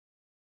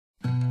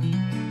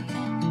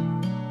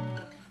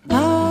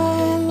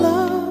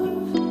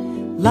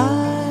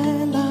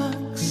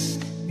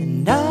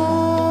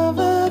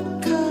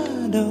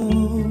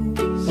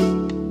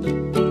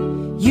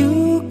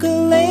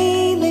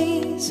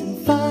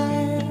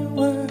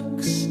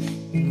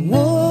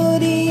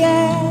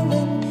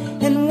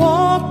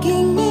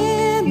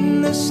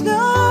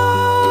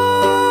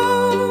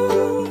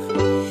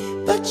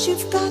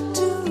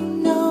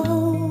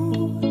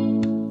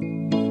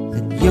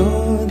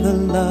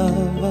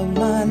love of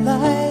my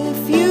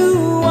life.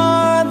 You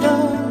are the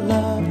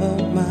love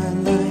of my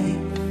life.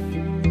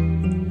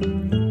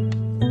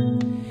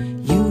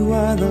 You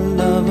are the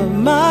love of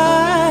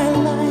my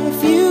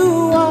life.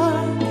 You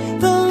are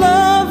the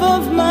love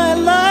of my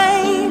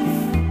life.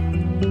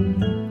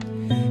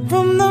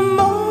 From the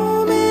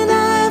moment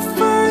I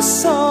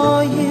first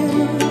saw you,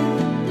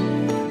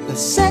 the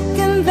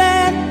second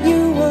that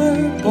you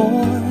were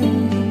born,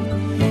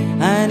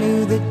 I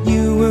knew that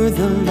you were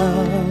the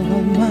love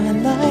of my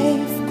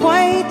life.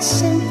 Quite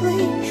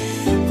simply,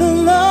 the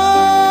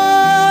love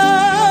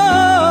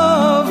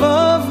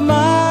of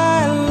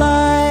my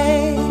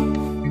life.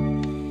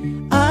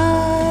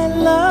 I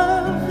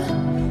love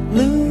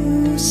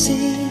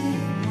Lucy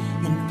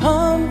and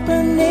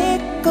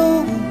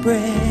pumpernickel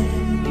bread,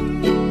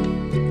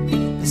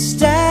 the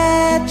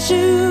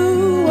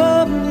Statue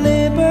of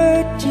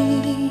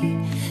Liberty,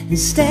 and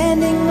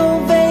standing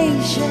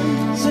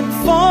ovations and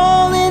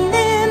falling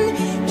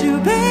into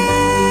bed.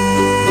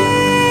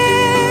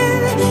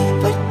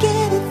 But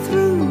get it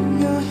through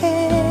your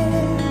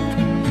head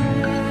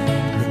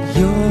that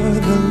you're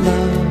the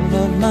love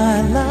of my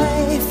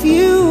life.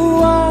 You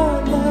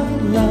are the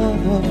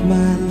love of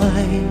my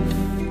life.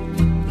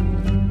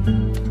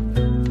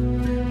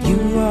 You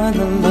are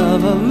the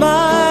love of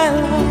my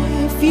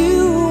life.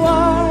 You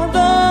are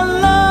the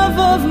love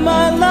of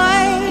my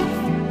life.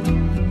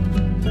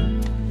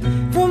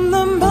 From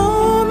the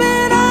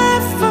moment I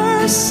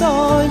first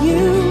saw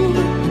you,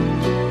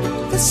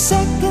 the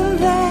second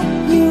that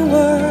you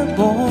were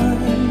born,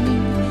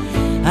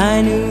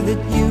 I knew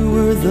that you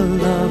were the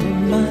love of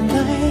my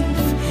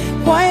life.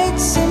 Quite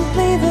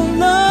simply, the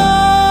love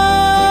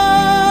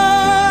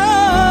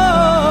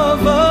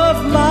of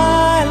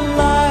my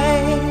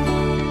life.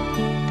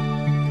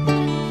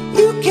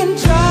 You can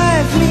try